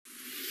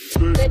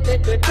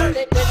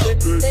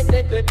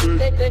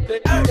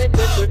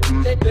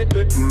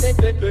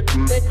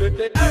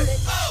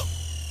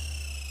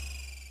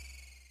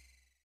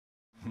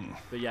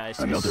But yeah, it's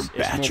Another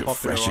batch more of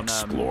fresh on,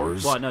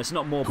 explorers. well, no, it's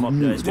not more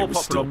popular. It's more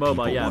popular on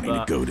mobile, yeah,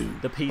 but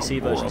the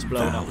PC version's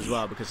blown up as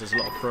well because there's a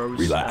lot of pros.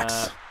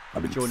 Relax.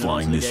 I've been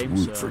flying this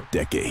route for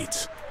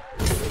decades.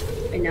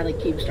 And now they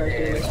keep starting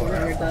doing this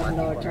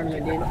 $100,000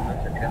 tournament, dude.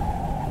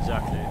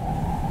 Exactly.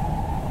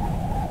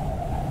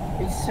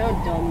 It's so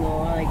dumb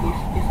though. Like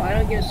if I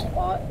don't get a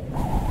spot.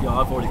 Yeah,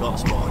 I've already got a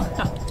spot.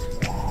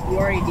 You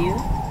already do?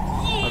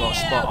 I got a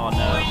spot on.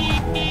 Well,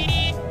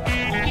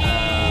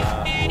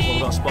 I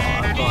got a spot.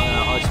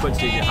 I spoke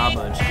to your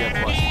Hammer, and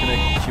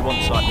she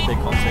wants like the big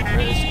content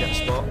creators to get a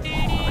spot.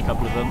 A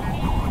couple of them.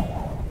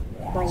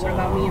 Bro, what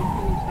about me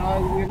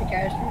and we're the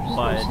casters?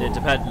 But it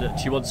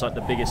depends. She wants like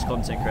the biggest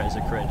content creators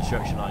that create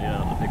destruction, like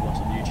like the big ones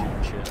on YouTube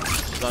and shit.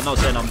 So I'm not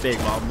saying I'm big,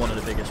 but I'm one of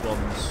the biggest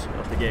ones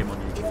of the game on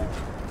YouTube.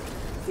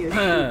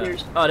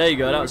 Oh, there you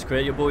go. That was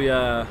great. Your boy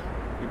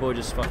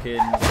just fucking me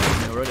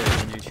already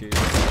on YouTube.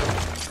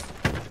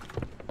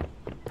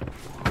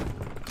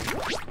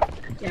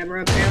 Yeah,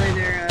 bro. Apparently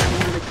they're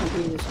one of the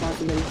companies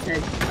responsible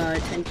said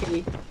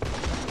 10K.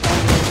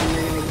 And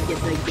they're gonna get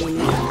the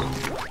game out.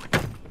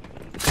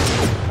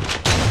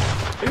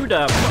 Who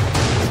the fuck?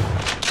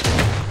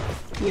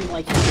 You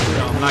like no,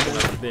 I'm lagging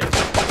over the bit.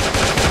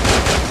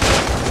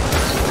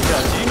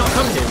 Yeah, did you not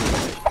come here?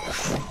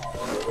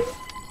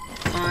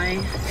 I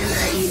am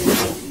at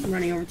Eden. I'm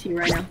running over to you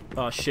right now.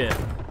 Oh shit.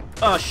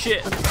 Oh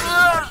shit.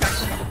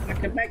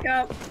 Back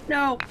up.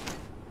 No.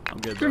 I'm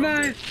good, bro.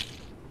 Survive.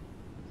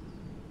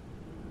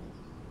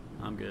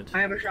 I'm good. I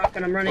have a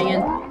shotgun. I'm running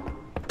in.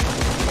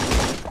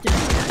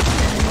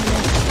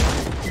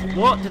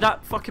 What? Did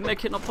that fucking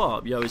make it not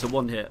pop? Yo, it's a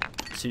one hit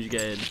as soon as you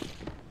get in.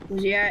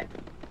 Where's he at?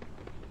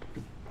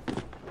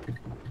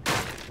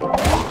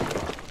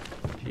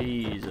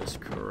 Jesus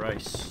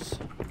Christ.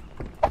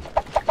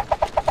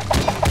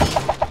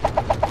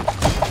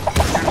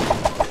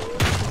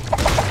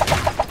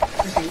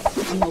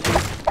 I'm hoping. I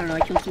don't know, I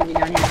killed somebody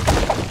down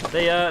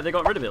here. They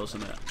got rid of it or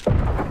something.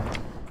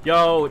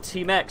 Yo,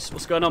 Team X,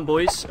 what's going on,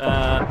 boys? Ow.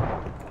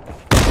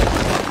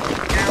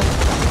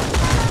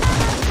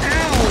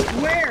 Ow!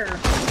 Where?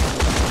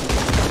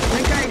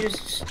 That guy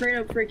just straight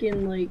up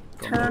freaking like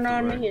turned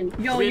on me and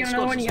yo, you got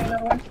another one, you got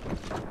another one.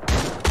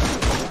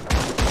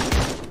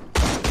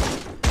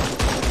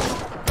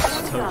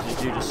 Totally,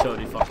 you just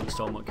totally fucking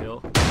stole my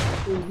kill.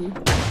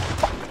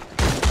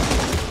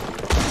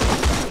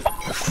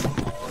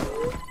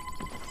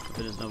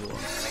 There's another one.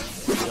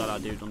 You got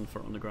that dude on the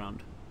front on the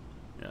ground.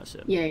 Yeah, that's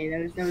it. Yeah,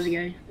 that was a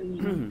guy.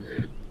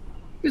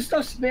 Good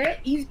stuff, Smith.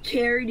 He's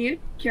carried, dude.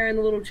 Carrying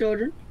the little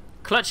children.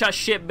 Clutch that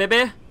shit, baby.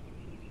 Are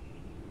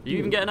you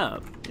even getting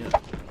up? Yeah.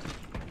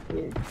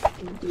 Yeah.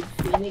 Dude,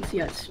 Phoenix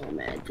got so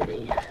mad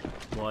today.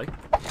 Why?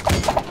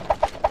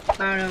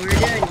 I don't know, we were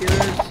doing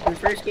duos. In the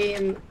first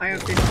game, I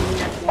got 15, he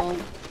got 12.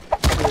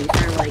 So we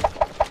started like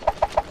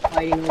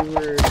fighting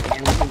over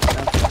damage and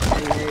stuff.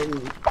 And then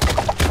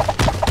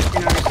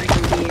in our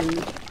second game,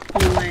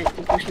 he went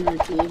to push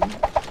another team.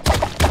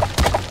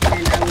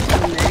 And I was so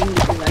mad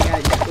because I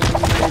got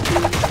killed by the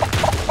team.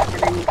 And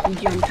then he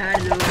jump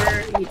padded over.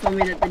 He told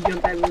me that the jump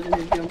pad wasn't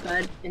his jump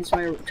pad. And so I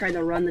tried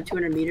to run the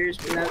 200 meters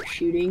without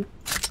shooting,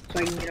 so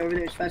I can get over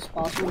there as fast as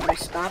possible. But I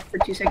stopped for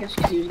 2 seconds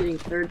because he was getting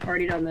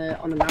third-partied on the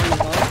mountain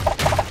above.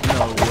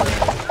 No way.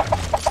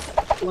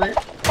 What?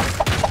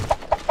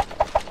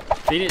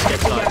 Phoenix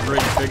gets like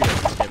really triggered in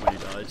this game when he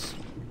dies.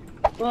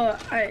 Well,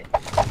 it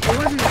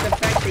wasn't the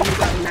fact that you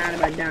got mad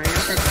about dying. I'm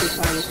perfectly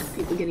fine with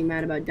people getting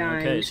mad about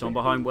dying. Okay, so I'm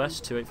behind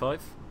West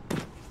 285.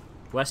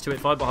 West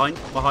 285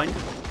 behind.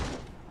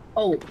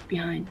 Oh,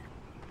 behind.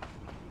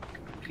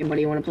 Okay,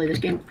 buddy, you want to play this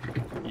game?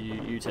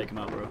 You take him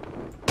out, bro.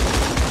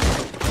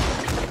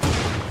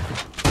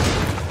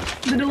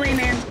 The delay,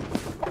 man.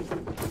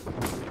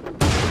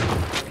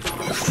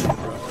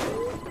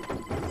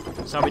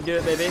 That's how we do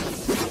it, baby.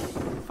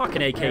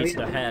 Fucking AK to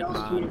the head,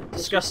 man.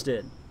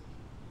 Disgusting.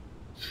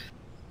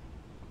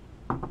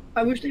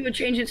 I wish they would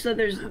change it so that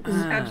there's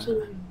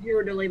absolutely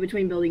zero delay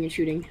between building and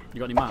shooting. You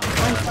got any mana?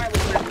 I'm fine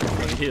with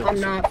that. I'm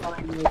not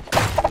fine with it.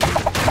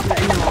 No,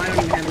 I don't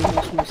even have any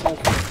heals for myself.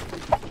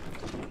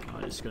 Oh,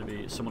 it's gonna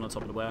be someone on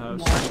top of the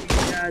warehouse.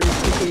 Yeah,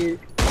 this kid.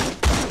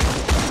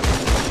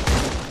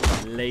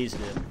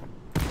 Lasered him.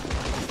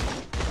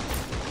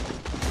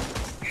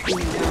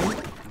 Shooting down.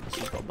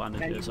 She's got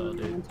bandages, so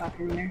dude. On top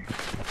of there.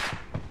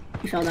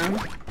 He fell down.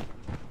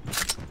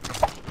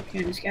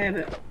 Okay, this guy have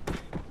it.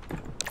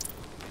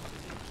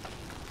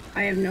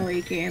 I have no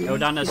AK ammo. Go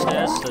down the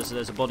stairs.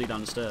 There's a body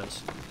down the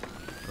stairs.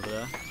 Over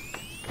there.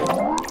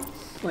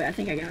 Wait, I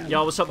think I got him.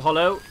 Yo, what's up,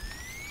 Hollow?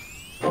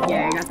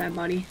 Yeah, I got that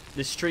body.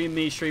 This streamer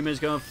is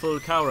going full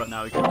cow right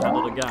now. He can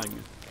handle the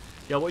gang.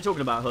 Yo, what are you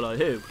talking about, Hollow?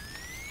 Who?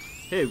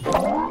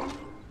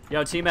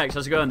 Yo, Team X,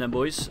 how's it going then,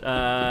 boys? Hit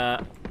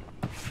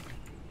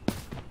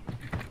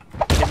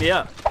me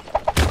up.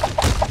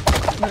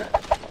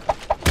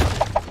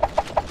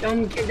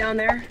 Dumb kid down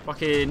there.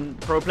 Fucking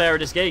pro player of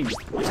this game. You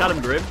tell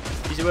him, Grim.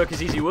 Easy work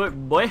is easy work,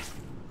 boy.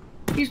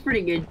 He's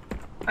pretty good.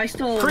 I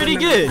still pretty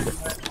good.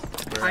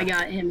 I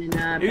got him in.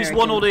 Who's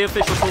won all the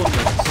official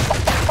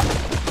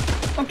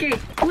tournaments? Okay,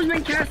 who's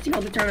been casting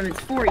all the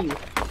tournaments for you?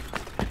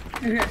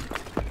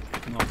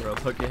 Come on, bro.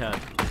 Poke your head.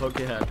 Poke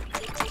your head.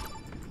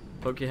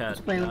 Poke your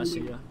head. I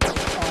see ya.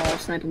 Oh,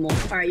 snipe them all.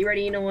 Alright, you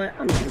ready? You know what?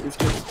 I'm gonna get these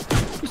kids.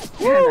 Just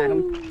have at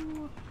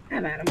him.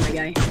 Have at him, my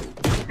guy.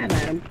 Have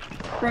at him.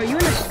 Bro, you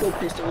and the scope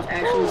pistol is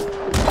actually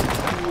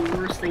the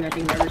worst thing I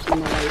think I've ever seen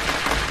in my life.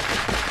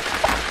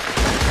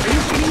 Are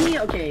you kidding me?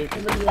 Okay,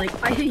 I'm gonna be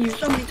like, I hit you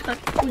so many times.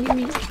 What do you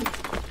mean?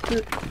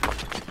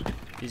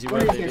 Easy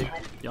work, baby.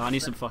 Yo, I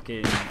need some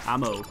fucking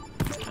ammo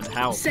and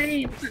help.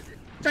 Same,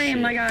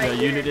 my guy. Yo,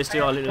 you need this too,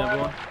 I'll lead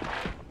everyone.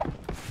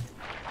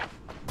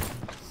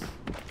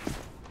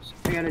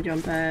 I got a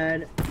jump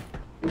pad.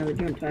 Another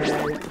jump pad.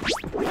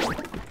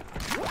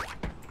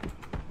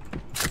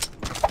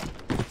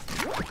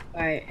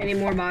 Alright, any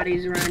more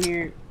bodies around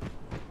here?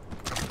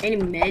 Any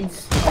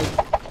meds? Like,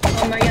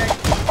 oh my god.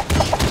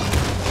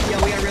 Yo,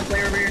 we got a real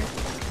player over here.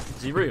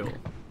 Is he real?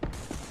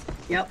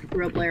 Yep,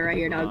 real player right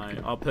here, dog. Right,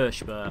 I'll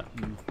push, but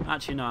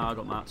actually, no, I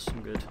got mats.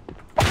 I'm good.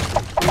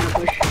 I'm gonna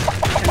push.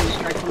 Trying to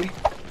strike for me.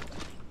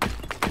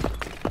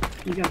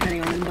 You jump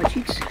heading on them butt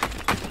cheeks.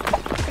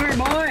 Come here,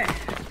 boy!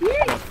 Yay!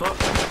 What the fuck?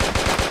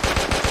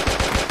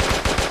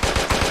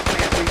 I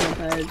got 3 jump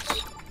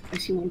pads. I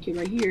see one kid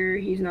right here.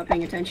 He's not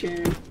paying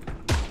attention.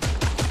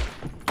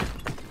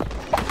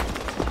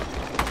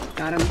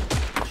 Got him.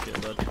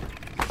 Shit, bud.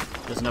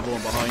 There's another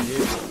one behind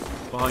you.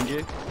 Behind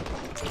you.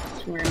 I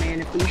swear,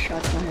 man, if these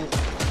shots don't hit.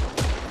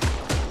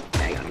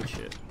 Yeah, I got him.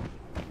 Shit.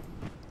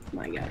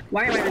 My god.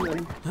 Why am I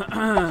reloading?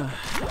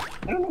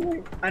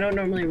 I don't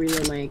normally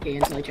reload my AK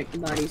until I check the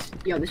bodies.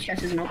 Yo, this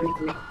chest isn't opening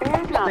for me.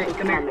 Spit,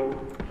 come here.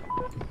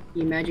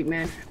 You magic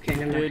man. Okay,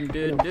 never mind.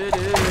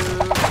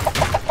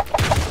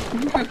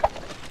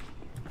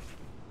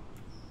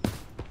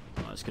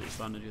 Let's get his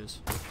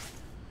bandages.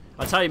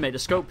 I tell you, mate, the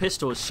scope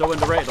pistol is so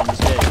underrated on this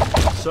game.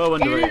 So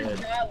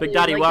underrated. Big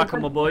Daddy, like,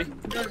 welcome, my boy.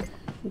 The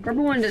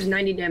purple one does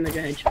 90 damage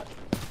a headshot.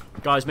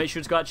 Guys, make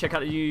sure to go out and check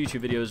out the new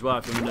YouTube video as well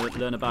if you want to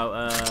learn about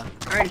I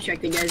already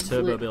checked it, guys.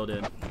 turbo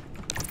building.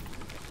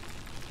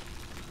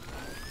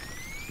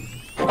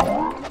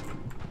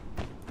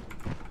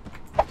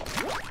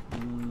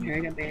 Here, I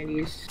got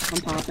bandies.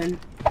 I'm popping.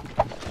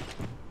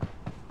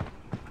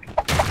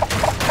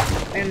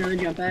 I got another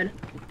jump pad.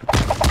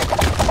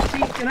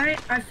 See,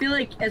 I feel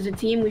like as a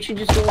team we should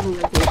just go over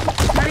rotations.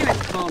 It's not even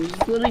bombs,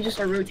 it's literally just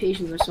our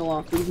rotations are so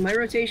off. Because my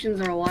rotations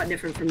are a lot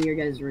different from your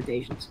guys'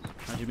 rotations.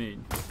 How do you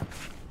mean?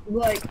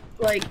 Like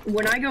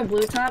when I go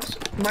blue tops,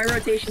 my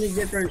rotation is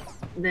different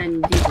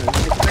than depots.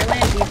 Like if I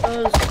land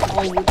depots,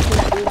 I'll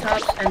push blue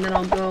tops and then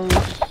I'll go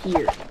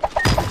here.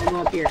 I'll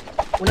go up here.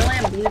 When I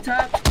land blue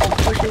tops, I'll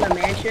push in the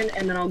mansion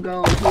and then I'll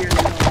go here and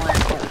then I'll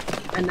land park.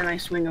 And then I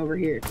swing over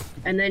here.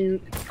 And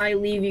then I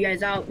leave you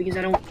guys out because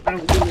I don't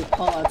do the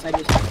call outs, I'm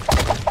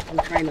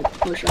trying to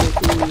push other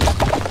teams.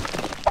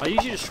 I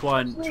usually just try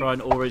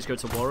and always go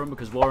to Warren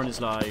because Warren is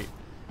like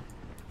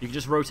you can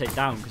just rotate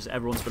down because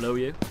everyone's below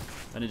you.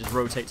 And it just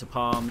rotate to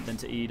Palm, then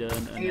to Eden,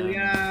 and hey, we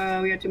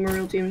then... got 2 more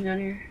real teams down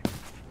here.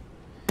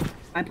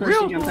 I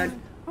placed a jump pad.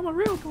 I'm a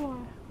real boy.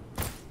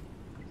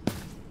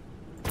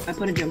 I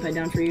put a jump pad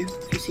down for you,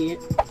 if you see it.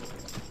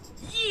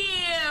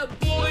 Yeah,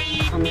 boy!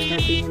 I'm gonna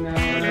start beating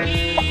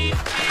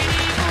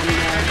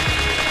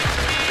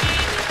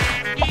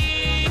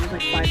There's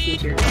like 5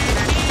 teams here.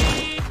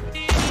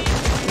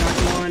 Knock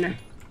one.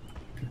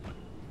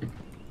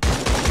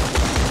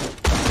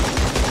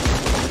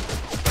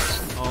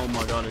 Oh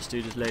my god, this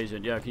dude is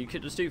lasering. Yeah, can you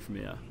kick this dude from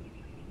here?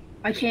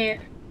 I can't.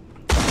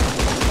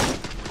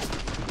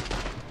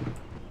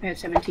 I had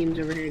 7 teams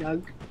over here,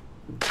 dog.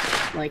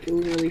 Like,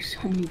 literally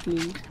so many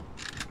teams.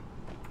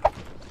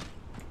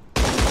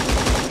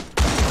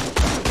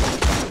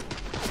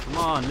 Come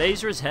on,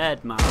 laser his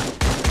head, man.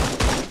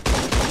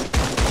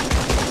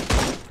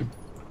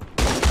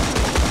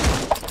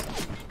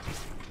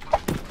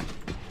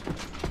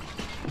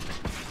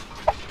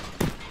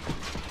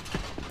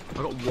 I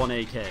got 1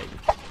 AK.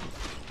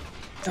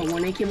 A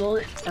 1 AK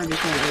bullet or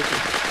just 1 AK?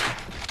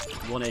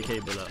 1 AK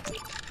bullet.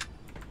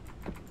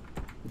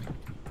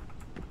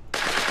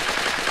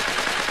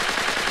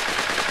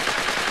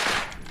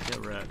 Get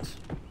wrecked.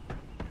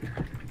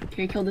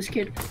 Can I kill this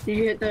kid? Did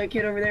you hit the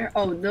kid over there?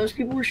 Oh, those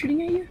people were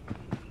shooting at you?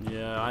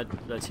 Yeah, I had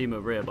a team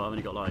over here, but I've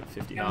only got like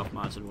 50 health,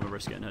 man, so I don't want to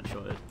risk getting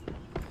headshotted.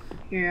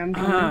 Here, I'm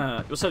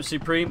coming. What's up,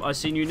 Supreme? I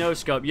seen you no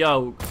scope.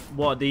 Yo,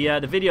 what, the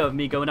video of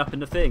me going up in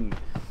the thing?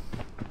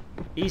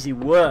 Easy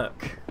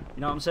work.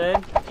 You know what I'm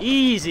saying?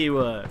 Easy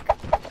work.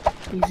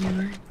 Easy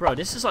work. Bro,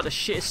 this is like the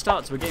shittest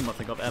start to a game I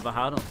think I've ever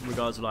had in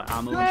regards to like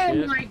ammo and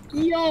shit. Oh my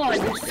god,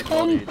 there's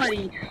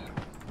somebody.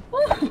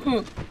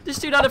 This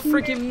dude had a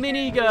freaking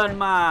minigun,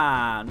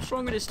 man. What's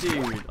wrong with this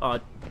dude? Oh,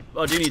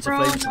 I do need to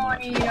flame someone. I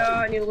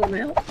need a little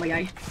bit of help, my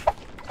guy.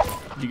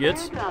 You good?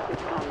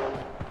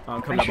 Oh,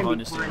 I'm coming up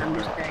behind this dude. I'm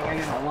just saying, I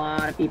got a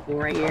lot of people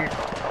right here.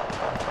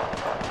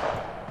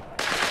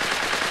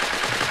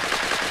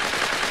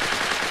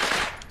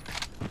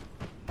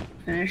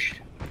 Finished.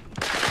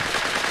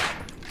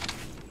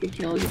 Good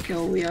kill, good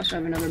kill. We also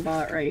have another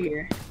bot right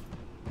here.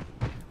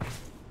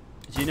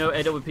 Do you know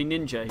AWP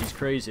Ninja? He's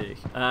crazy.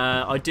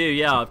 I do,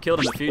 yeah. I've killed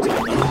him a few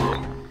times.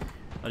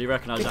 I do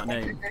recognise that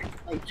name.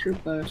 Like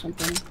Troopa or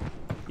something.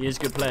 He is a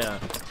good player.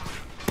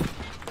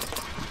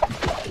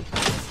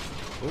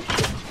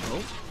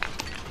 Oh.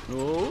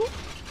 Oh.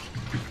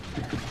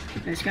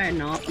 This guy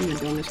not. I'm gonna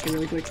go on this kid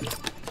really quick.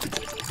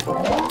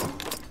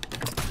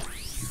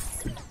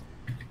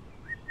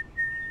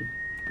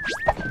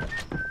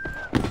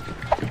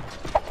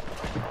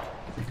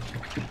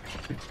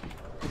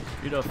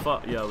 Who the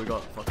fuck? Yeah, we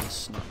got fucking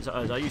sniped. Is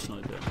that you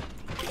sniped it?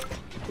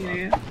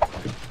 Yeah.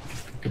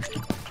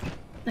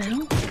 The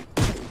hell?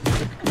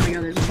 Oh my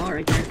god, there's a bot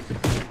right there.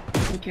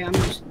 Okay, I'm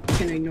just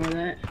gonna ignore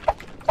that.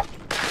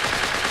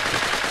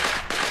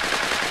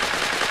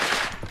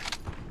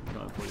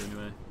 Got it for you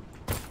anyway.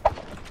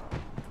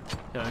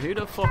 Yeah, who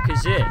the fuck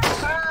is this?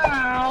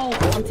 Ow!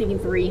 I'm taking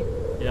 3.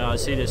 Yeah, I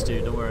see this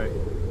dude. Don't worry.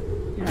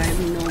 Dude, I have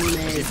no meds.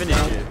 Has he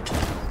finished you?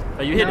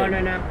 Oh, you hit him?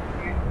 No.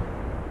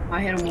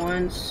 I hit him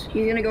once.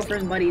 He's gonna go for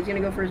his buddy.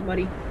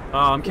 Oh,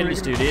 I'm killing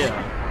this dude here.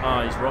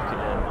 Oh, he's rocketing.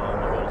 Oh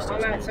my god,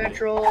 I'm at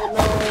Central. No,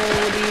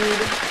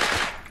 dude.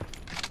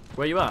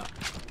 Where you at?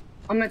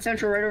 I'm at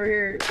Central right over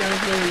here. Down this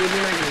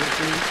building.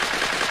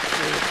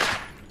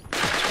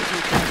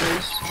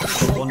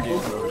 One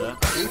dude over there.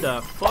 Who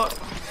the fuck?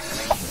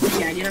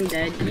 Yeah, dude, I'm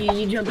dead.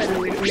 You jump out of the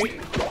way from me.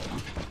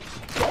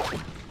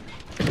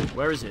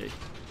 Where is he?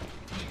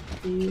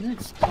 Dude,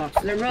 that's tough.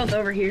 They're both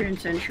over here in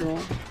Central.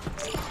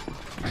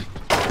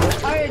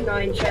 I had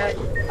 9, chat.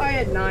 I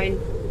had 9.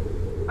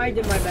 I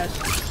did my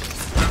best.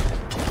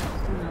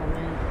 Oh,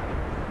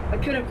 man. I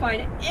couldn't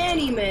find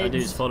any meds. That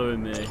dude's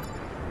following me.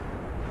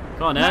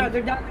 Come on, No, then.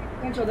 they're down there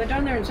in Central. They're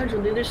down there in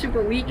Central, dude. They're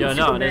super weak. Yeah, and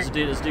no, super there's a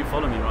bad. dude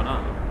following me right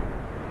now.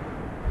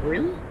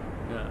 Really?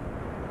 Yeah.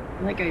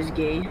 That guy's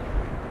gay.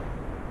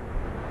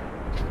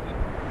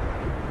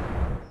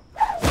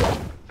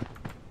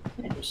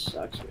 That just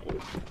sucks, man.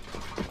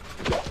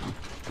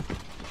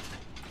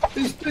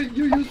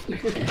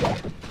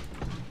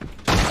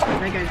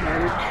 That guy's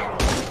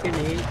garbage. Good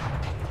name.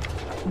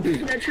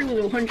 That tree was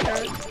a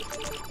one-shot.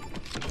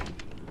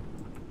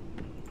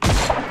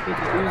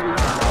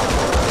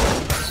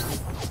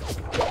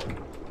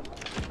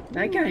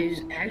 That guy is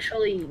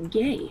actually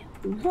gay.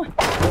 What?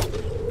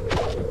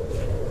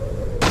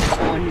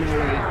 Oh, no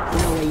way.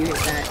 No way you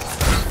hit that.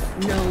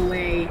 No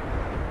way.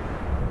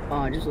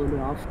 Oh, I just loaded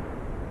off.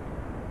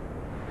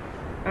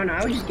 Oh no,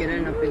 I would just get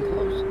in up and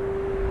close.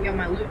 Got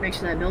my loot next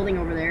to that building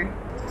over there.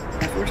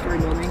 That 4-story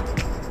building.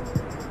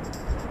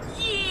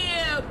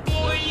 Yeah,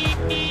 boy!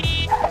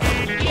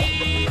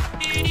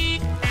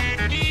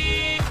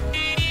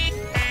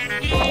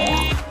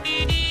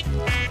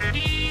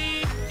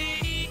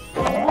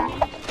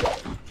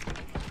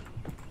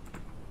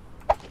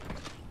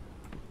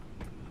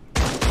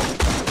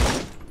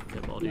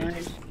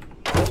 Nice.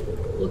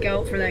 Look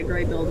out for that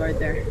gray build right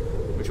there.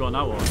 Which one?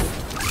 That one?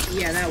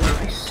 Yeah, that one.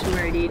 I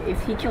swear, dude.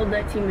 If he killed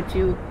that team of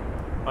 2,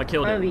 I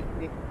killed that would him.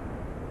 be...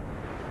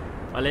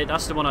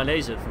 That's the one I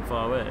lasered from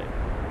far away.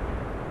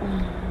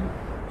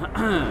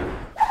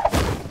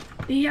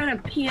 He had a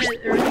PS,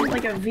 or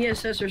like a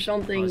VSS or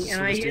something,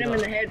 and I hit him in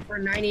the head for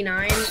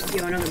 99.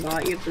 Yo, another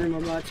bot. You have 3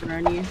 more bots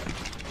around you.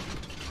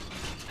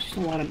 Just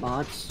a lot of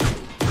bots.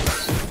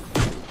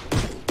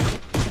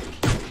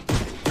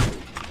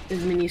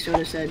 As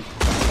Minnesota said.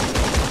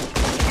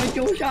 Get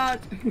your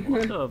shots!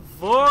 What the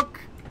fuck?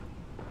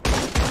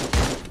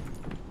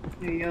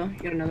 There you go. You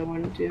got another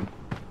one too.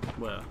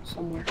 Where?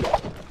 Somewhere.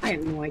 I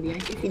have no idea.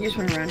 If he just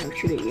went around, he'll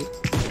shoot at you.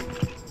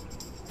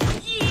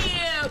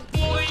 Yeah,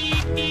 boy!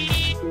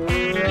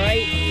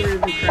 Right through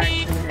the crack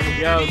in the head.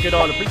 Yo, good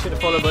on. Appreciate the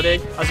follow, buddy.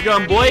 How's it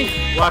going, boy?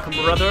 Welcome,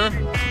 brother.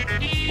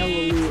 Hella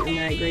loot in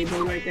that gray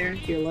build right there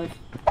to your left.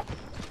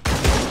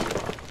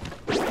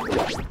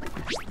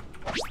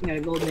 I got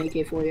a golden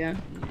AK for you.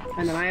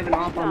 And then I have an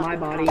op on my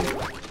body.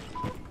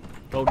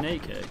 Golden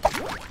AK?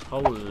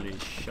 Holy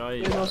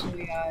shit. There's also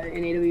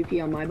an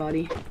AWP on my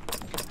body.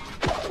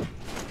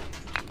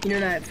 You know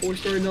that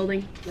 4-story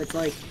building that's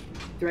like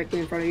directly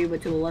in front of you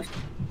but to the left?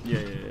 Yeah.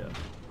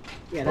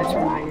 Yeah, that's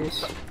where mine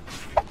is.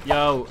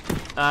 Yo,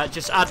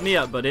 just add me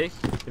up, buddy.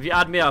 If you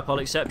add me up, I'll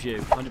accept you,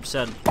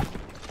 100%.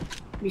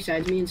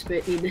 Besides, me and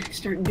Spit need to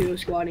start duo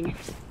squatting.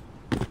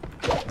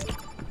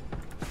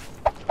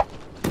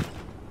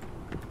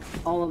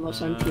 All of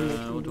us on team.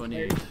 What do I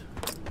need?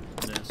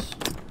 This.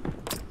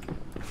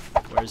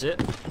 Where is it?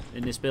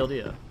 In this build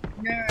here?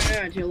 No,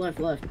 to your left.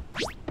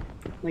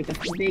 Like the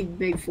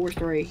big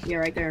 4-story. Yeah,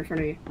 right there in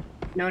front of you.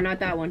 No, not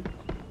that one.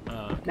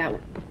 That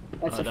one.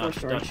 That's the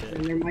 4-story.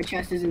 And then my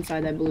chest is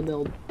inside that blue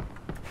build.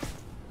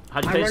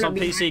 How'd you play this on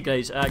PC,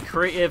 guys?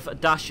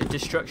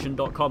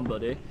 Creative-destruction.com,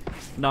 buddy.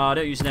 No, I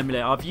don't use an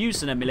emulator. I've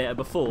used an emulator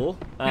before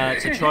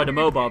to try the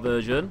mobile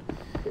version.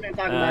 We're gonna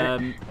talk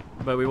about it.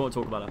 But we won't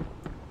talk about it.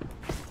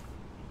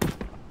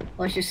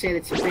 Let's just say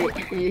that's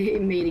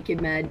it made a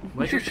kid mad.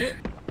 Where's your shit?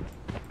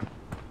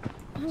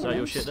 Is that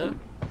your shit there?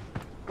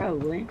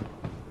 Probably.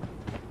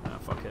 Ah,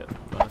 fuck it.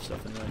 enough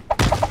stuff anyway.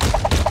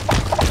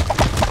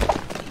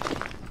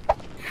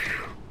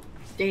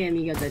 Damn,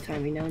 you got that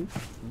timing down.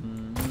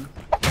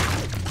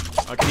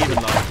 I can even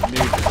like move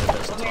it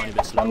just a tiny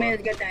bit slower. My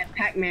man's got that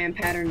Pac-Man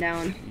pattern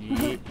down.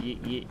 Yeah.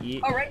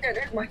 Oh, right there,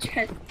 there's my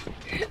chest.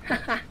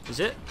 Is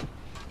it?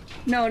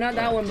 No, not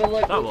that one, but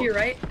look to your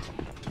right.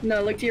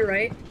 No, look to your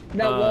right.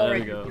 That wall there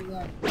right we go. to your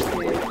left.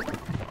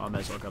 Yeah. I may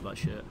as well grab that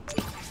shit.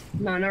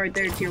 No, not right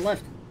there, to your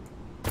left.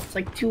 It's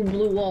like 2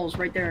 blue walls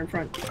right there in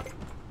front.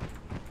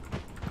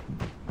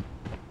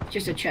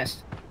 Just a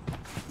chest.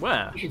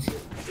 Where? You should see.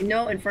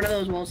 No, in front of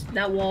those walls.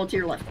 That wall to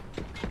your left.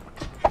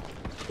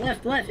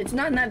 Left. It's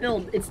not in that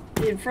build. It's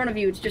in front of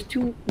you. It's just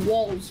 2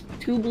 walls.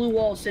 2 blue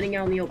walls sitting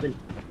out in the open.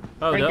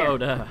 Oh, right no,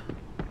 there.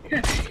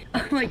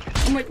 I'm like,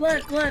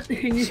 left. So,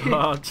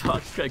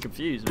 I'm getting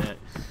confused, mate.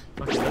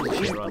 Fucking loads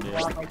of shit around here.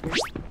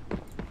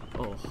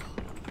 Oh.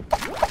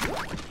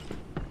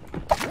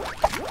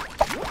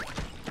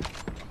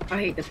 I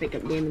hate the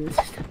pickup game in this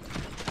system.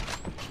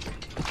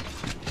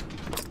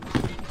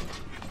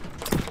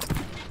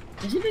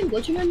 Has it been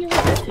glitching on you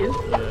like that too?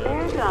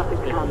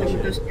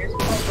 Like those stairs?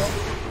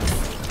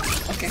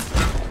 Okay.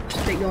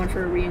 Just they going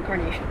for a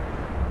reincarnation.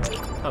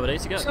 Oh, are they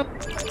together? So,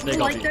 they you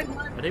got like that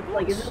glider? Are they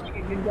Like, is it like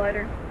a good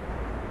glider?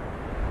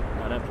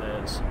 No, they're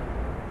players.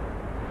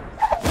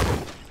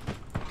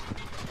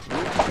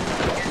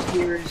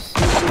 Viewers,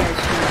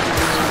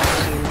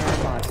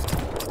 bots.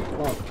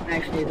 Well,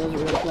 actually, those are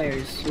real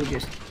players who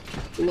just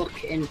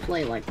look and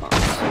play like bots.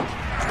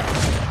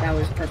 That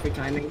was perfect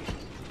timing.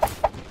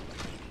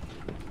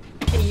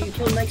 Hey, you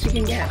killed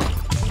Mexican gas.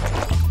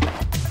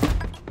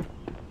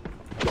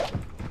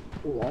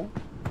 Cool.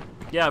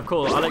 Yeah, of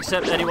course. I'll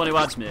accept anyone who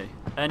adds me.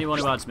 Anyone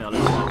who adds me, I'll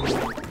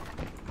accept.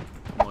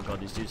 Oh my god,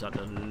 these dudes have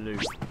to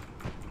loot.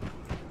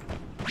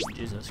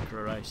 Jesus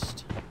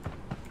Christ.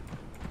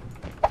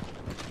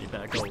 Need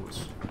better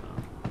goals.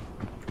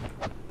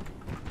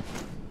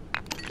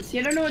 See,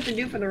 I don't know what to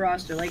do for the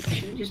roster. Like,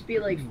 should it just be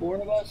like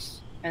 4 of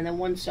us and then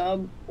 1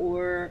 sub,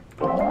 or?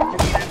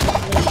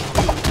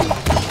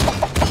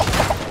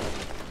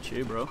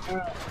 Chew, bro.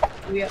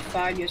 We got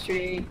 5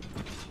 yesterday,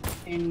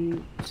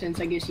 and since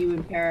I guess you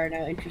and Para are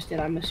now interested,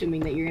 I'm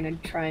assuming that you're gonna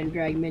try and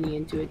drag Minnie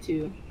into it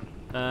too.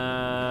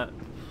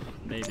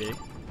 Maybe.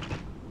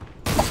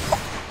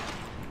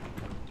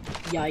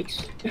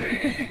 Yikes.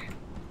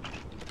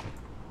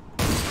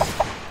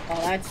 Oh,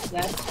 that's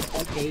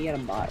okay. You got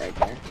a bot right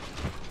there.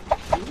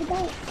 You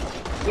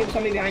have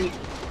somebody behind you.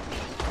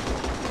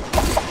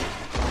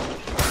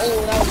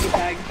 Oh, that was a good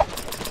tag.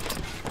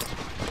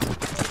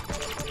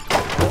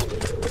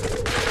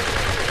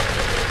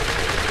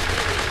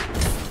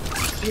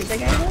 You hit that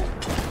guy yet?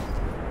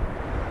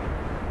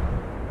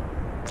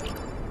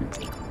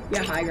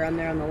 Yeah, high ground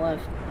there on the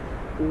left.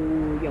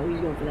 Ooh, yo, he's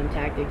going for them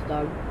tactics,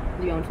 dog.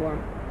 He's going for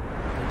him.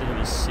 They didn't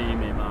even see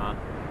me, man.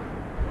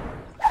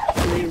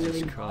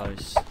 Jesus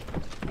Christ.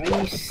 Are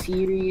you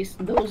serious?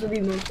 Those are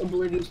the most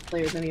oblivious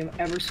players I have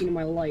ever seen in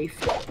my life.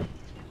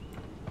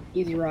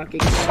 Easy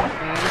rocket. That's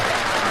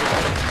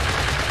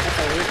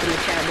a rip in the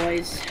chat,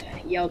 boys.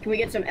 Yo, can we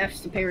get some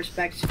Fs to pay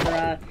respects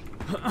for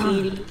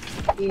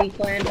TD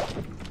clan?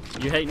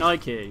 You hate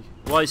Nike?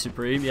 Why,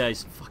 Supreme? Yeah,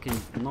 he's fucking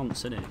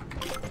nonce, isn't he?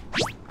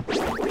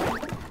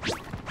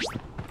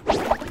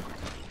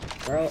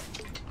 Bro,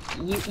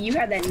 you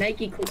had that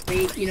Nike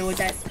clickbait, you know, with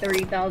that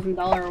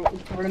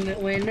 $30,000 tournament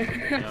win.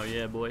 Hell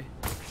yeah, boy.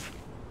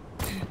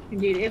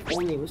 Dude, if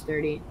only it was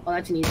 30. Oh,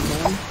 that's an easy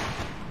one.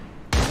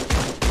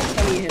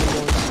 Tell me you hit him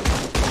once.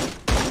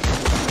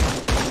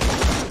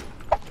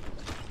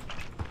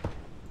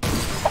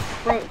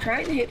 Bro,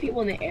 trying to hit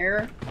people in the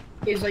air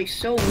is like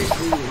so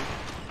misleading.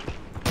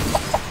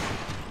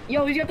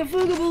 Yo, he's got the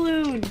Fuga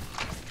balloon!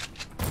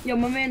 Yo,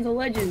 my man's a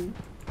legend.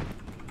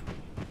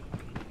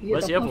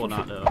 Where's the other one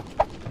at, though?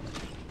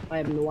 I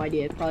have no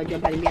idea. Probably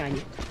jump out of behind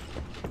you.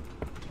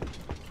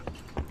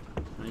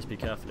 I need to be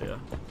careful here.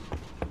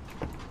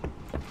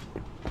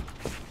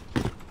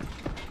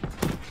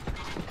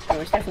 Oh,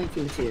 it's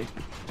definitely team 2.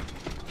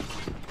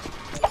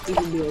 You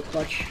can do a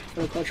clutch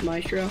for a clutch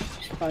maestro.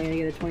 He's probably gonna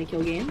get a 20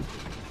 kill game.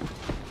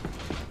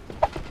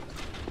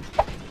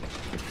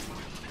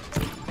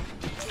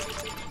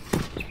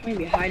 He's probably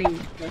be hiding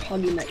or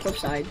hugging that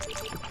cliffside.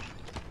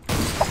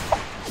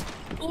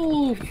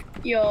 Oof,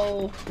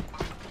 yo.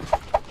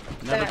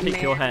 Never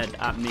pick your head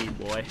at me,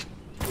 boy.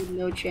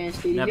 No chance,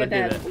 dude. Never You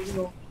got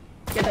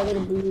do that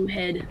little blue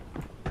head.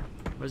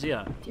 Where's he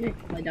at?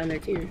 Right down there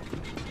too.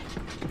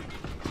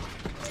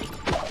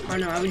 Oh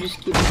no, I would just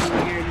keep it in the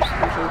air just in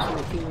case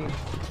my teammate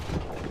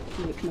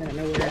come out of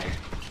nowhere.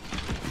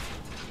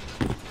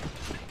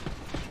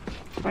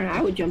 Oh no,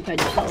 I would jump head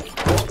yourself.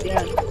 Yeah.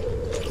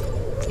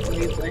 How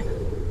you play?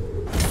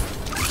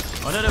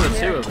 I know there were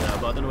 2 over there,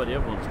 but I don't know where the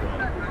other one's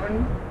gone.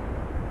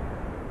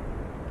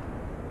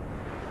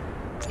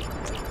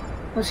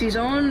 Well, see,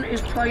 zone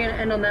is probably gonna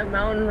end on that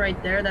mountain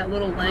right there, that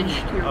little ledge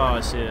to your Oh,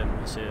 I see him.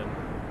 I see him.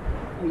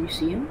 Oh, you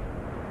see him?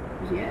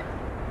 Where's he at?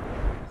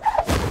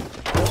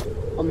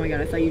 Oh my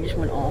god, I thought you just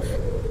went off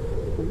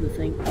of the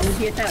thing. Oh, was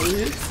he at that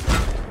loot?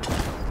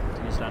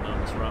 He's stand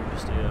on this ramp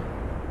just here.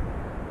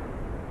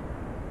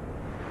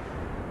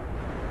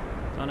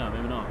 Oh no,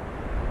 maybe not.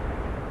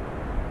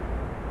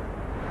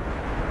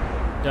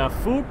 The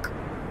fuck?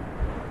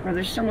 Bro,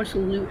 there's so much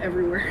loot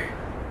everywhere.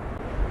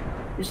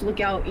 Just look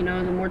out, you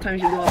know, the more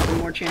times you go up, the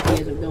more chance he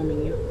has of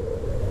filming you.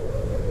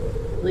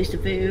 At least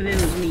if it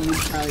was me, you'd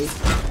probably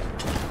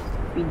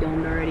be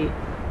domed already.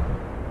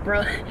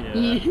 Bro, Yeah.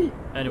 you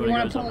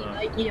want goes to pull up a there.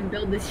 Nike and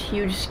build this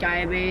huge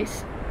sky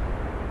base?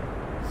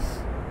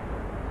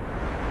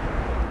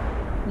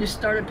 Just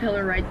start a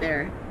pillar right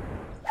there.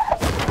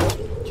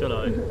 Should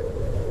I? I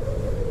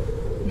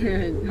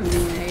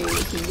mean, hey,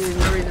 there's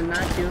no reason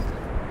not to.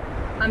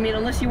 I mean,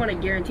 unless you want to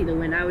guarantee the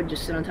win, I would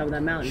just sit on top of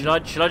that mountain.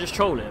 Should I just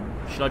troll him?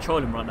 Should I troll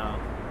him right now?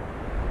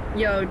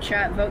 Yo,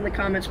 chat, vote in the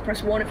comments.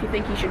 Press 1 if you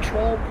think he should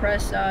troll.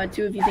 Press 2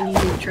 if you think he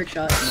needs a trick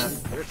shot.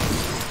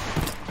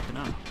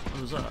 No.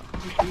 What was that?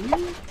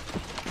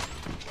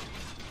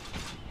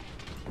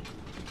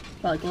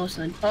 Probably close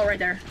then. Oh, right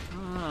there.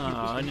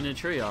 Ah, in a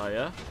tree, are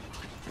ya?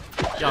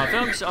 Yeah, I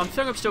think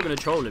I'm still gonna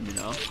troll him, you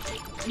know.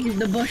 He's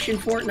the bush in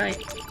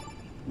Fortnite.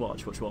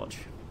 Watch. Hang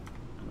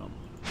on.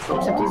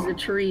 Except he's the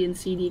tree in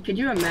CD. Could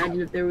you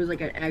imagine if there was like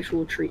an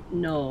actual tree?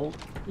 No,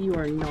 you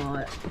are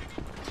not.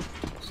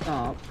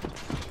 Stop.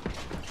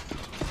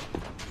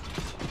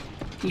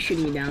 He's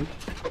shooting me down.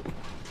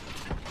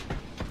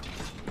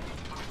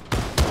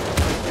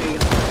 There you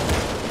go.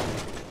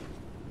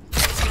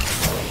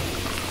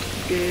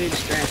 Good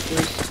strat,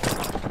 boys.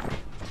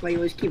 That's why you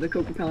always keep a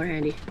Coca Cola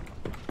handy.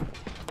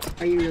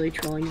 Are you really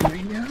trolling me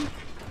right now?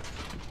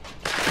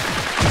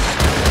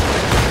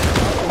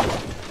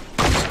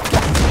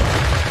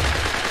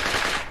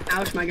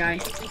 Ouch, my guy.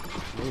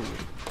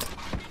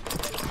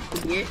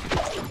 Good get.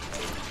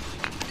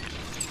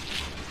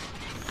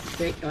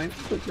 Okay, going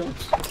for quick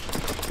builds.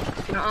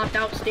 Gonna opt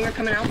out. Stinger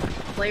coming out.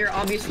 Player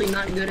obviously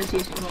not good as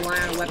he's gonna rely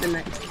on a weapon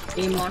that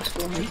aim locks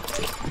for him.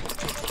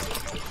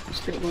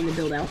 Spit going to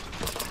build out.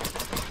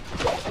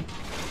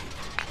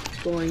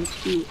 He's going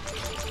to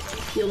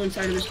heal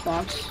inside of this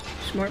box.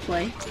 Smart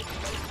play.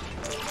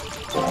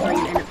 Probably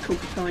gonna end up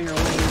Coca-Colaing our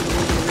way.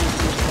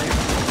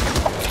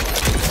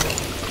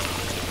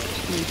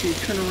 Going to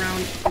turn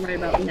around right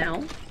about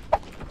now.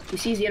 He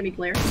sees the enemy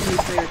player. The enemy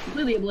player is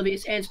completely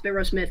oblivious, and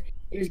SpitRoastSmith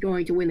is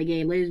going to win the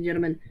game. Ladies and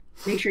gentlemen,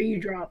 make sure you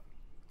drop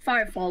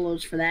 5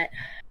 follows for that.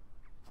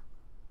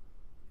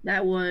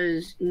 That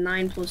was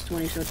 9 plus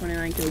 20, so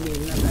 29 kill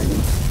game. Not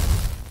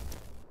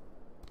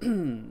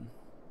bad.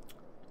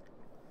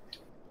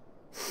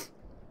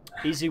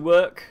 Easy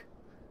work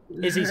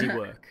is easy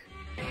work.